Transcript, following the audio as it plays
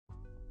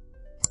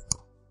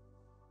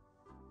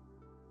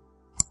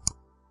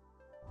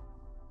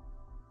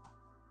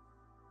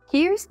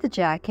Here's the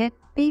jacket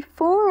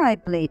before I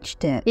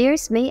bleached it.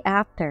 Here's me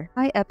after.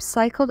 I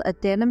upcycled a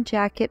denim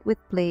jacket with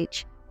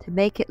bleach to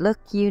make it look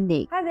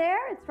unique. Hi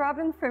there, it's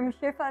Robin from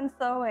Refashion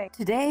Sewing.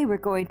 Today we're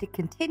going to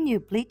continue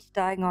bleach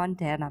dyeing on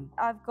denim.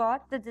 I've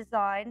got the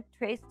design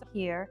traced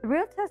here. The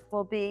real test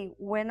will be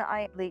when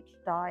I bleach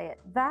dye it.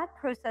 That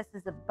process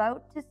is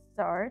about to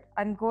start.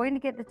 I'm going to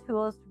get the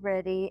tools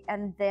ready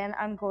and then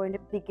I'm going to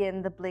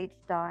begin the bleach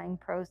dyeing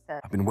process.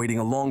 I've been waiting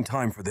a long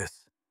time for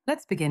this.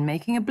 Let's begin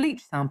making a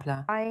bleach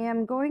sampler. I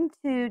am going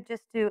to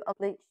just do a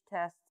bleach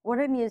test. What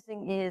I'm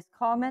using is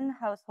common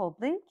household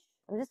bleach.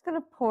 I'm just going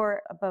to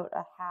pour about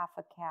a half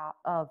a cap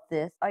of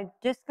this. I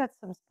just got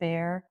some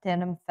spare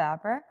denim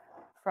fabric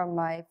from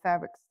my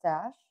fabric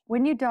stash.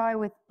 When you dye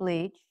with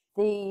bleach,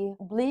 the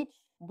bleach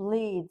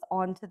bleeds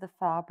onto the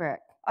fabric.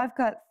 I've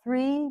got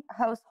 3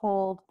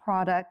 household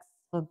products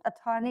with a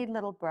tiny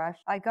little brush.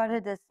 I got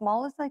it as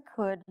small as I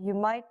could. You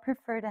might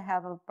prefer to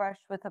have a brush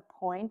with a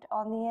point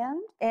on the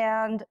end.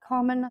 And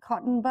common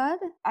cotton bud.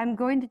 I'm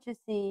going to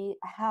just see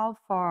how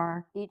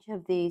far each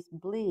of these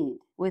bleed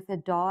with a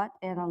dot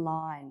and a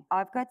line.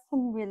 I've got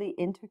some really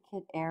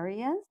intricate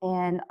areas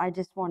and I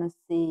just want to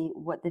see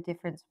what the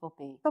difference will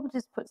be. I'll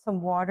just put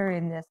some water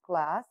in this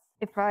glass.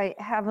 If I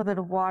have a bit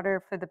of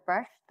water for the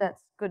brush,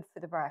 that's good for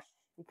the brush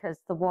because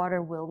the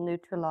water will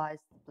neutralize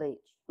the bleach.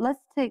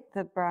 Let's take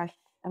the brush.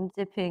 I'm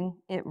dipping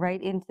it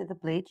right into the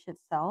bleach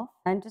itself.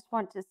 I just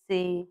want to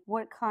see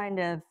what kind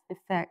of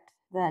effect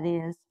that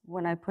is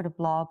when I put a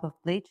blob of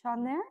bleach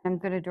on there. I'm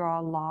going to draw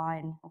a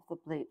line of the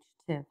bleach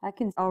too. I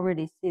can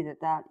already see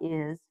that that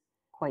is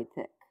quite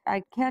thick.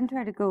 I can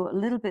try to go a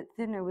little bit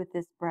thinner with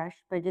this brush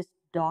by just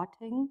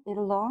dotting it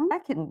along. I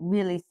can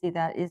really see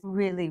that is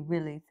really,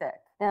 really thick.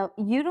 Now,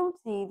 you don't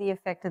see the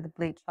effect of the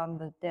bleach on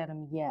the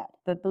denim yet,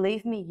 but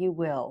believe me, you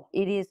will.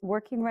 It is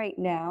working right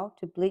now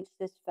to bleach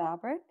this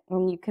fabric,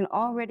 and you can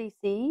already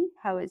see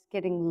how it's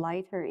getting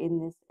lighter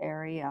in this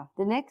area.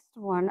 The next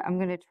one I'm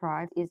going to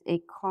try is a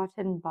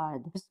cotton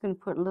bud. I'm just going to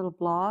put a little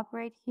blob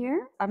right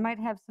here. I might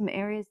have some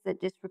areas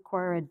that just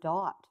require a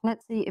dot.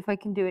 Let's see if I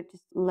can do it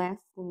just less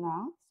than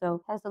that. So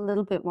it has a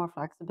little bit more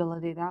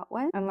flexibility that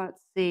way. And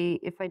let's see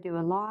if I do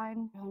a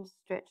line, and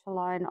stretch a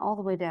line all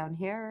the way down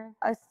here.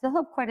 I still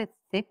have quite a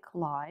thick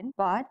line,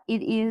 but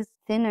it is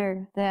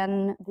thinner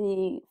than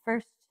the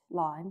first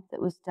line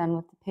that was done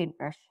with the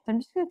paintbrush. So I'm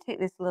just going to take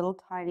this little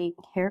tiny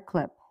hair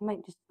clip. I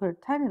might just put a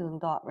tiny little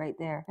dot right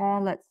there.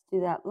 And let's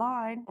do that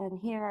line. And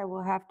here I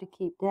will have to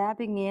keep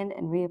dabbing in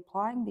and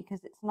reapplying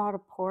because it's not a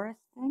porous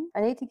thing.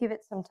 I need to give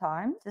it some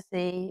time to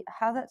see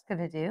how that's going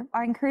to do.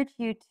 I encourage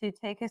you to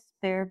take a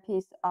spare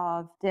piece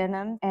of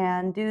denim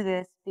and do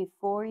this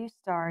before you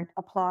start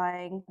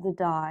applying the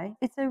dye.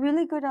 It's a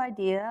really good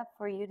idea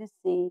for you to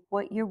see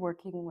what you're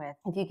working with.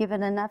 If you give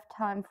it enough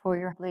time for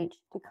your bleach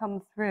to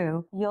come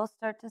through, you'll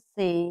start to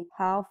see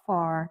how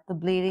far the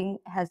bleeding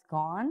has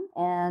gone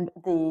and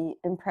the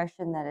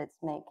impression that it's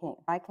making.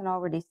 I can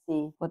already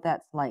see what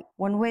that's like.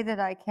 One way that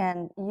I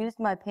can use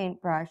my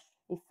paintbrush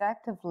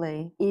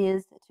effectively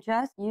is to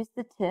just use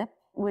the tip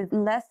with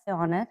less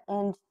on it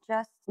and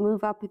just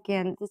move up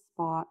against the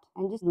spot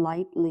and just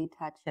lightly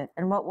touch it.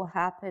 And what will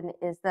happen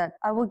is that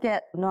I will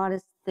get not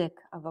as thick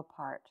of a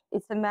part.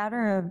 It's a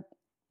matter of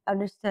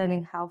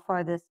understanding how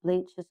far this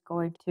bleach is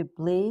going to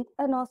bleed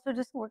and also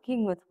just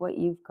working with what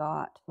you've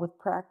got. With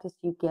practice,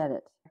 you get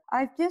it.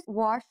 I've just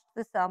washed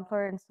the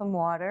sampler in some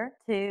water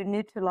to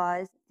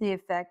neutralize the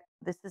effect.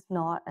 This is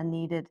not a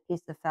needed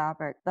piece of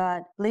fabric,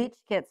 but bleach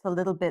gets a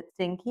little bit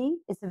stinky.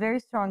 It's a very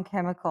strong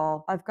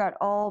chemical. I've got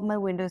all my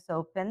windows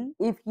open.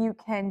 If you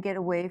can get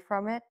away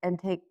from it and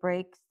take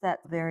breaks,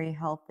 that's very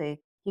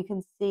healthy. You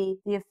can see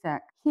the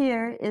effect.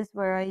 Here is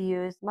where I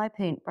use my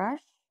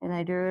paintbrush and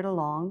I drew it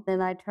along.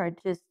 Then I tried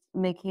just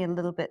making it a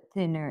little bit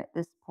thinner at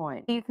this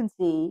point. You can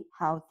see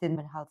how thin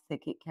and how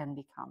thick it can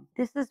become.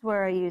 This is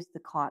where I use the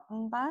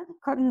cotton bud.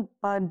 Cotton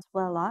buds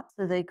swell up,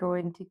 so they're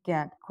going to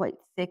get quite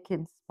thick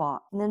in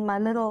spots. And then my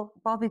little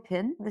bobby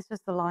pin, this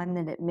was the line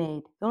that it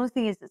made. The only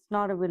thing is it's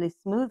not a really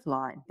smooth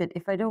line, but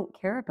if I don't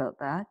care about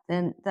that,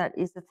 then that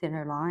is a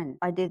thinner line.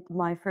 I did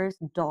my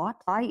first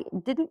dot. I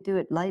didn't do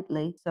it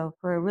lightly, so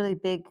for a really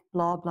big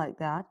blob like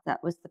that,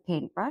 that was the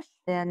paintbrush.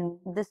 Then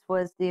this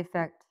was the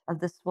effect of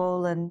the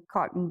swollen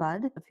cotton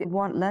bud. If you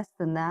want less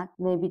than that,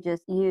 maybe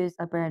just use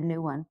a brand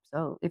new one.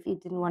 So if you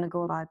didn't want to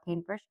go buy a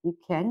paintbrush, you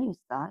can use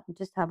that. You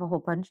just have a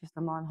whole bunch of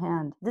them on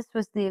hand. This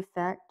was the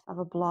effect of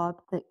a blob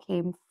that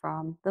came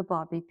from the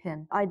bobby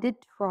pin. I did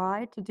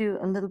try to do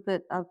a little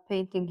bit of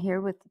painting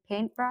here with the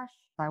paintbrush.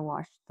 I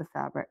washed the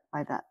fabric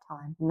by that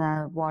time.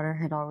 The water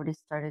had already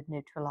started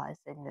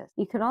neutralizing this.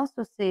 You can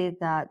also see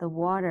that the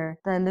water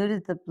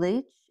diluted the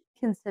bleach.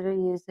 Consider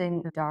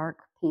using dark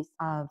piece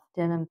of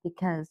denim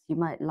because you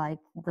might like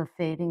the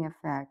fading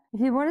effect. If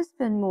you want to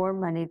spend more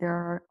money, there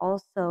are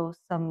also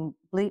some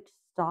bleach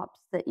stops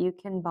that you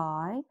can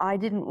buy. I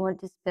didn't want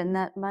to spend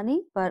that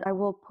money, but I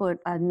will put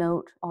a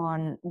note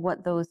on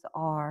what those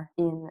are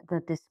in the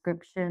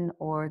description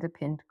or the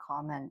pinned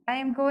comment. I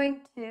am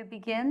going to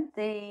begin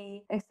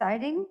the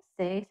exciting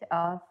stage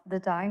of the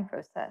dyeing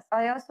process.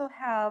 I also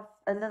have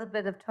a little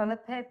bit of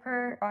toilet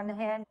paper on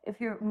hand.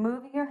 If you're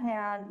moving your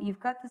hand,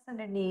 you've got this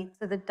underneath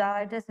so the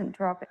dye doesn't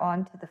drop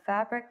onto the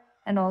fabric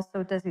and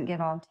also doesn't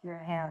get onto your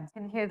hands.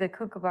 You can hear the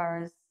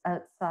kookaburras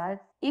outside.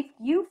 If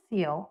you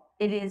feel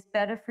it is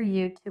better for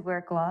you to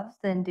wear gloves,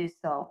 then do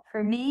so.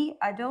 For me,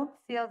 I don't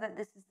feel that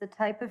this is the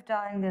type of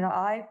dyeing that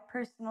I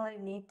personally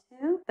need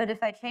to, but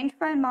if I change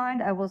my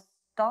mind, I will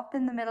stop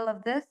in the middle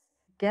of this,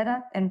 get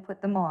up and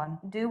put them on.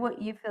 Do what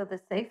you feel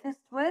the safest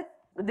with.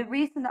 The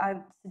reason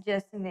I'm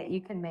suggesting that you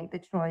can make the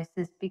choice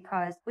is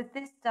because with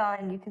this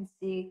dye, you can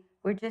see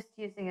we're just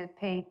using a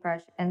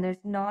paintbrush and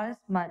there's not as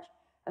much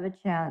of a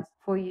chance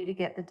for you to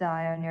get the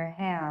dye on your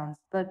hands,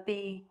 but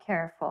be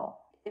careful.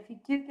 If you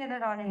do get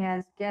it on your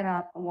hands, get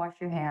up and wash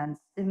your hands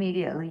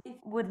immediately. If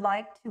you would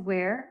like to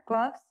wear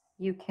gloves,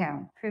 you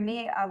can. For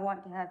me, I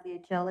want to have the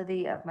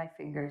agility of my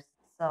fingers,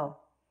 so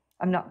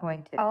I'm not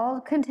going to. I'll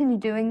continue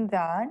doing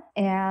that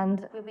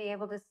and we'll be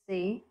able to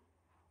see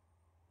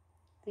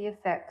the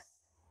effects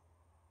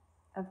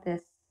of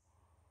this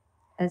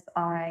as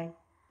I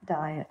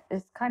dye it.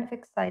 It's kind of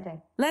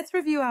exciting. Let's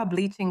review our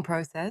bleaching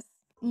process.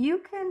 You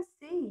can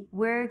see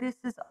where this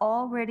is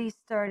already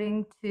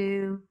starting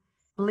to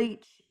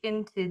bleach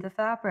into the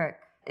fabric.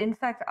 In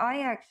fact, I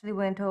actually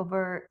went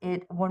over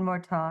it one more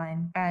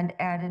time and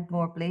added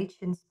more bleach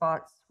in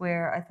spots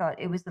where I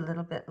thought it was a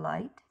little bit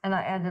light, and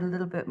I added a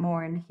little bit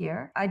more in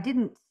here. I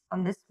didn't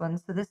on this one,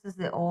 so this is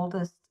the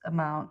oldest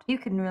amount. You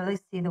can really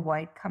see the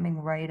white coming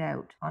right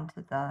out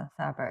onto the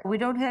fabric. We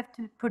don't have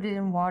to put it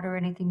in water or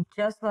anything,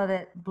 just let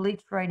it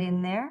bleach right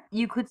in there.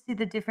 You could see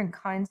the different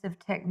kinds of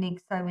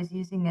techniques I was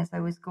using as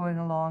I was going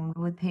along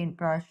with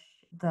paintbrush,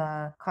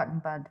 the cotton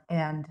bud,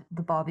 and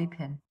the bobby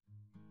pin.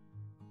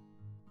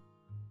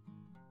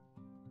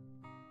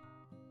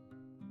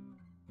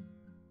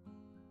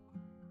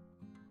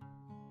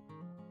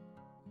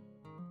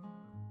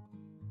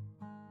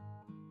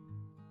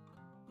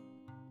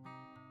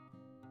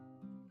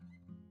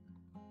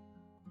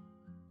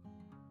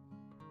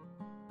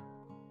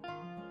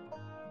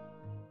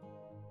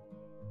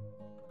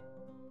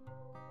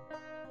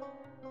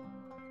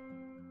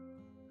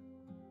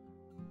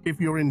 If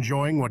you're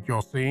enjoying what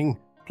you're seeing,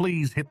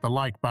 please hit the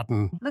like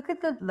button. Look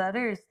at the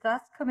letters.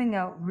 That's coming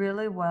out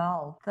really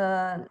well.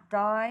 The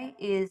dye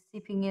is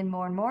seeping in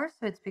more and more,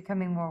 so it's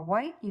becoming more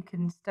white. You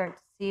can start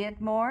to see it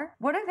more.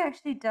 What I've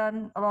actually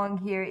done along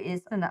here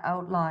is an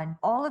outline.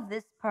 All of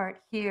this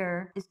part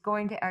here is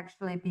going to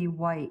actually be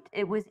white.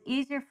 It was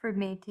easier for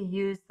me to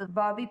use the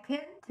bobby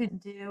pin to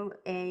do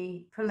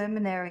a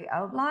preliminary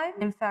outline.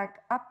 In fact,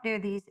 up near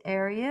these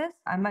areas,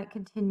 I might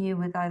continue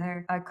with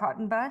either a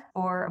cotton bud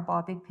or a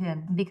bobby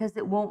pin because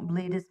it won't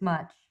bleed as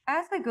much.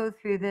 As I go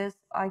through this,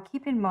 I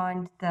keep in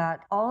mind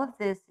that all of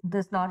this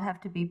does not have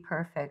to be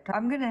perfect.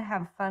 I'm going to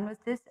have fun with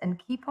this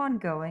and keep on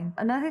going.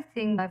 Another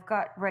thing I've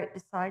got right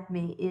beside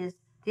me is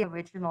the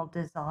original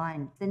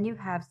design. Then you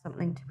have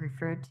something to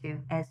refer to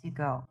as you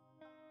go.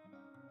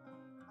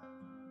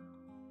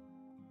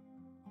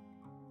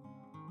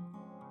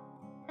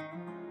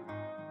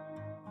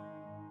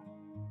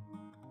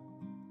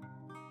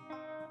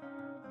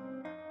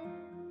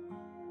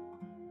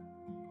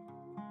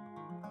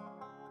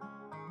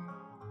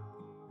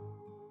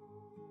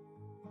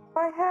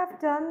 I have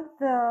done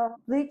the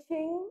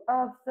bleaching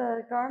of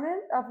the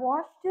garment. I've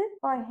washed it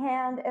by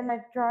hand and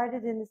I've dried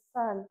it in the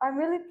sun. I'm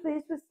really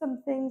pleased with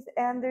some things,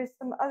 and there's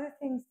some other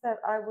things that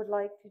I would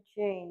like to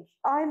change.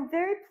 I'm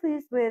very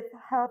pleased with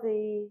how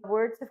the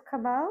words have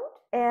come out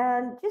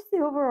and just the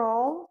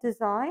overall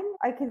design.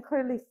 I can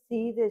clearly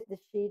see the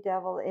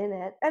she-devil in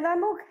it, and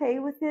I'm okay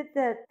with it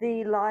that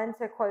the lines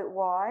are quite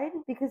wide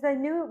because I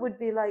knew it would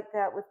be like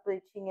that with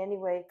bleaching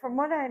anyway. From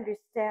what I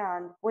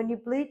understand, when you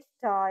bleach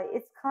dye,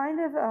 it's kind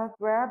of a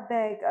grab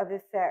bag of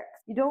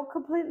effects. You don't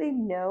completely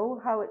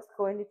know how it's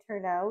going to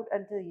turn out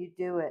until you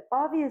do it.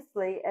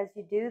 Obviously, as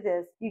you do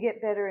this, you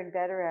get better and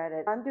better at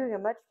it. I'm doing a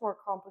much more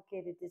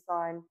complicated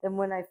design than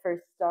when I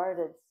first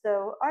started.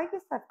 So I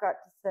guess I've got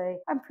to say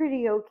I'm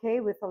pretty okay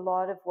with a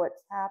lot of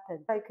what's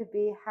happened. I could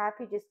be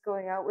happy just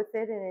going out with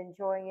it and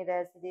enjoying it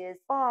as it is,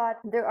 but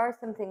there are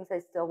some things I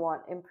still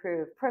want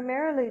improved.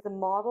 Primarily the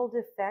mottled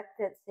effect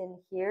that's in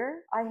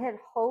here. I had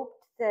hoped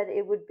that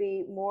it would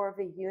be more of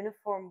a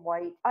uniform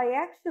white. I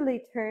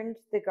actually turned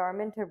the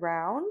garment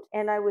around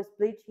and I was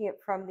bleaching it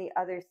from the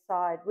other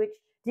side, which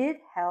did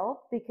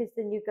help because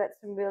then you got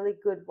some really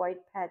good white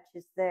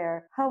patches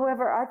there.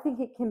 However, I think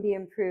it can be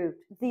improved.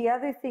 The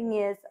other thing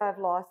is I've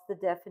lost the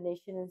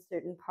definition in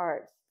certain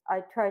parts. I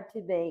tried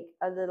to make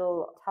a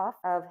little tuft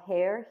of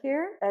hair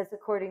here as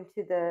according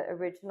to the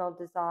original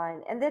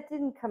design, and that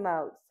didn't come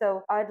out.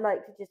 So I'd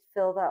like to just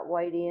fill that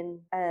white in,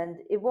 and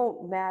it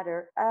won't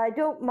matter. I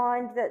don't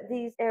mind that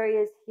these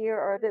areas here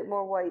are a bit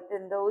more white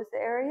than those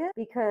areas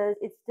because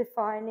it's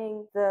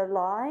defining the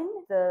line,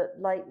 the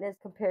lightness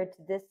compared to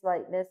this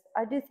lightness.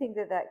 I do think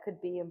that that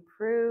could be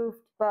improved,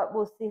 but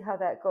we'll see how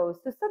that goes.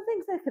 So some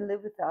things I can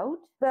live without,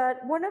 but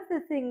one of the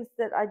things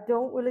that I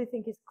don't really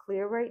think is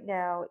clear right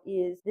now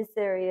is this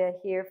area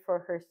here for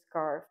her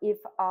scarf. If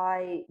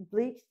I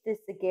bleach this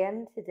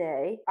again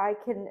today, I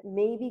can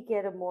maybe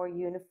get a more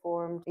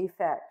uniform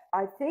effect.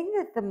 I think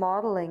that the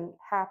modeling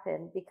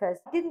happened because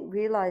I didn't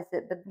realize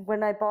it, but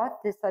when I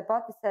bought this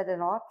at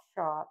an op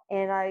shop,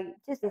 and I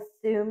just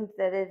assumed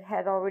that it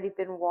had already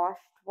been washed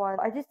once.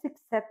 I just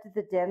accepted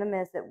the denim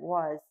as it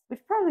was, which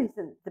probably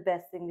isn't the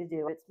best thing to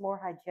do. It's more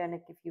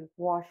hygienic if you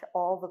wash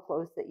all the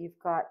clothes that you've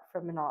got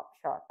from an op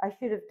shop. I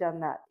should have done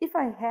that. If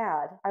I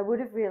had, I would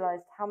have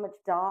realized how much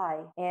dye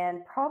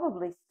and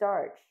probably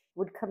starch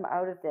would come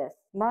out of this.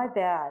 My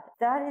bad.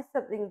 That is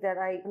something that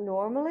I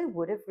normally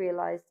would have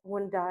realized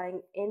when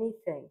dyeing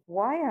anything.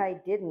 Why I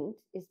didn't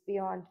is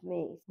beyond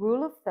me.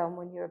 Rule of thumb,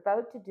 when you're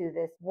about to do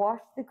this,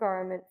 wash the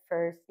garment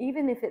first.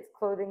 Even if it's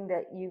clothing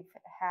that you've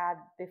had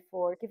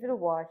before, give it a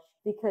wash,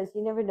 because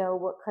you never know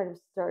what kind of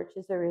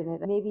starches are in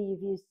it. Maybe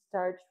you've used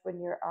starch when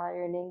you're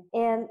ironing,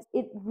 and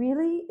it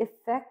really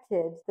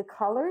affected the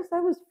colors. I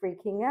was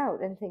freaking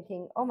out and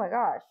thinking, oh my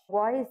gosh,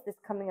 why is this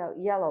coming out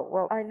yellow?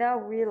 Well, I now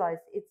realize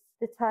it's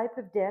the type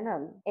of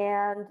denim,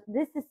 and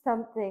this is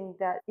something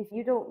that if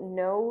you don't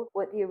know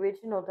what the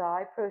original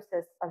dye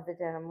process of the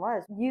denim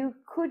was, you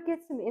could get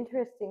some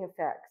interesting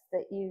effects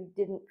that you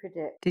didn't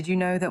predict. Did you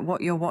know that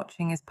what you're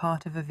watching is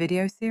part of a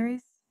video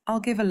series? I'll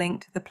give a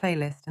link to the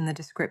playlist in the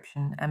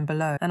description and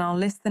below, and I'll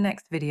list the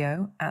next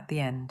video at the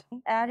end.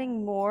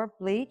 Adding more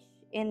bleach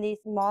in these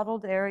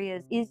modeled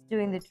areas is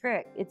doing the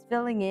trick. It's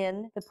filling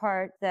in the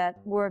parts that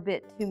were a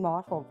bit too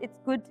mottled. It's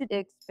good to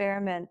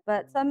experiment,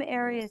 but some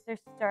areas are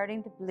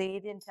starting to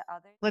bleed into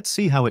others. Let's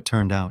see how it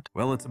turned out.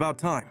 Well, it's about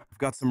time. I've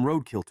got some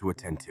roadkill to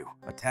attend to.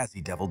 A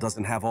Tassie devil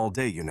doesn't have all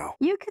day, you know.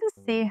 You can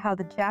see how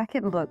the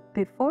jacket looked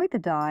before the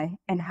dye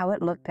and how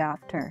it looked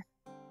after.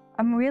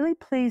 I'm really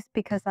pleased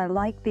because I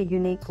like the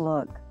unique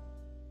look.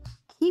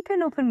 Keep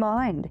an open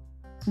mind.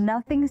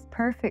 Nothing's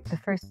perfect the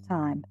first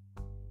time.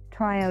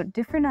 Try out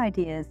different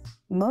ideas.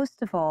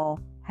 Most of all,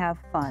 have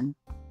fun.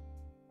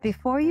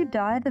 Before you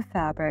dye the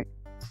fabric,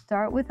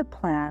 start with a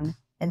plan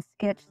and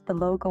sketch the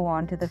logo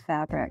onto the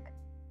fabric.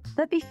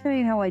 Let me show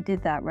you how I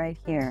did that right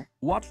here.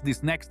 Watch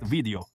this next video.